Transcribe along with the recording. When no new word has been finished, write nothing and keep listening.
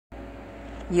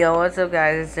Yo, what's up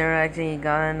guys, it's Interacting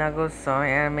Uganda Knuckles song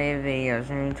animated video,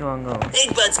 streaming to Uncle.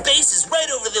 Eggbud's base is right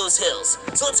over those hills,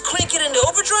 so let's crank it into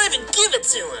overdrive and give it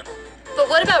to him. But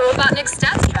what about Robotnik's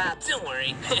stats trap? Don't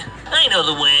worry, I know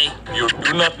the way. You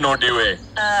do not know the way.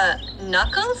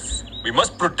 Knuckles? We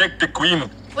must protect the queen.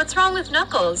 What's wrong with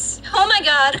Knuckles? Oh my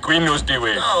god! The queen knows the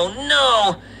way. Oh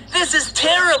no! This is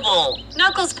terrible!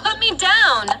 Knuckles, put me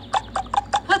down!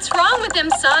 What's wrong with him,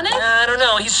 Sonic? I don't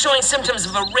know, he's showing symptoms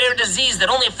of a rare disease that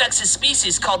only affects his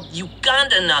species called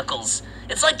UGANDAN Knuckles.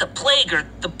 It's like the plague or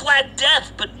the Black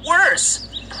Death, but worse.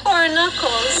 Poor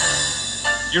Knuckles.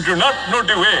 You do not know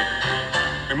the way.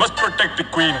 We must protect the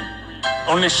queen.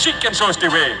 Only she can show us the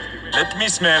way. Let me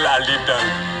smell a little.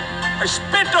 I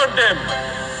spit on them.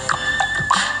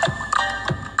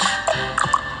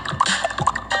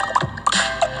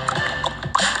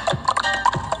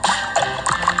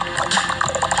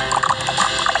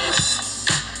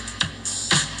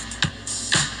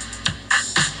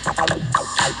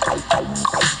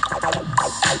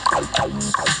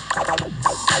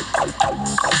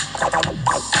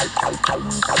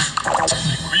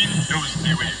 The queen knows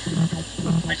the way.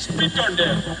 I spit on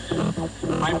them.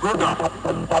 My brother,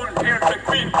 hold here the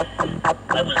queen. I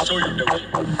will show you the way.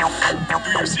 Do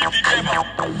you see the devil?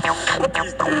 What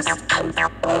is this? Open the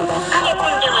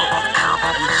way.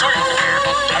 I will show you the way.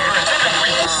 Apprehend the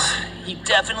queen. He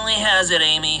definitely has it,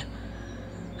 Amy.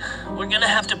 We're gonna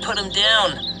have to put him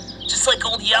down, just like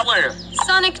Old Yeller.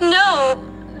 Sonic, no!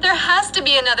 There has to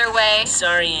be another way.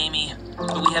 Sorry, Amy,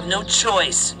 but we have no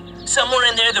choice. Somewhere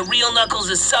in there, the real Knuckles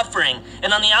is suffering,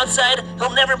 and on the outside, he'll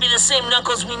never be the same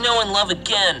Knuckles we know and love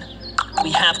again.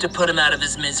 We have to put him out of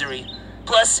his misery.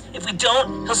 Plus, if we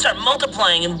don't, he'll start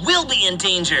multiplying and we'll be in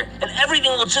danger, and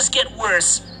everything will just get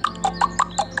worse.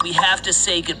 We have to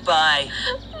say goodbye.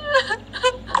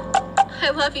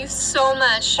 I love you so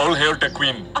much. All hail the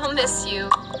queen. I'll miss you.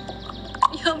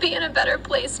 You'll be in a better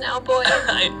place now, boy.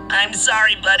 I'm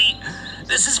sorry, buddy.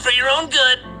 This is for your own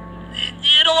good.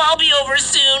 It'll all be over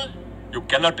soon. You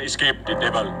cannot escape the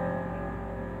devil.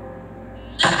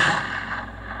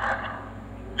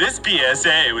 This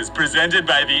PSA was presented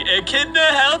by the Echidna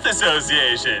Health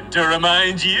Association to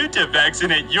remind you to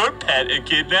vaccinate your pet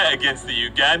echidna against the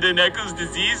Uganda Knuckles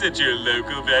disease at your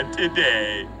local vet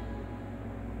today.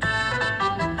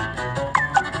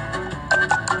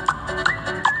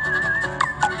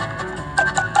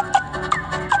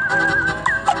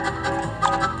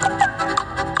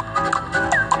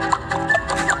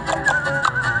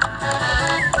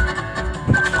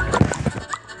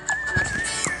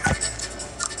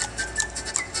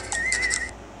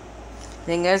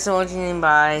 Thank you guys for watching,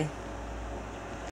 bye.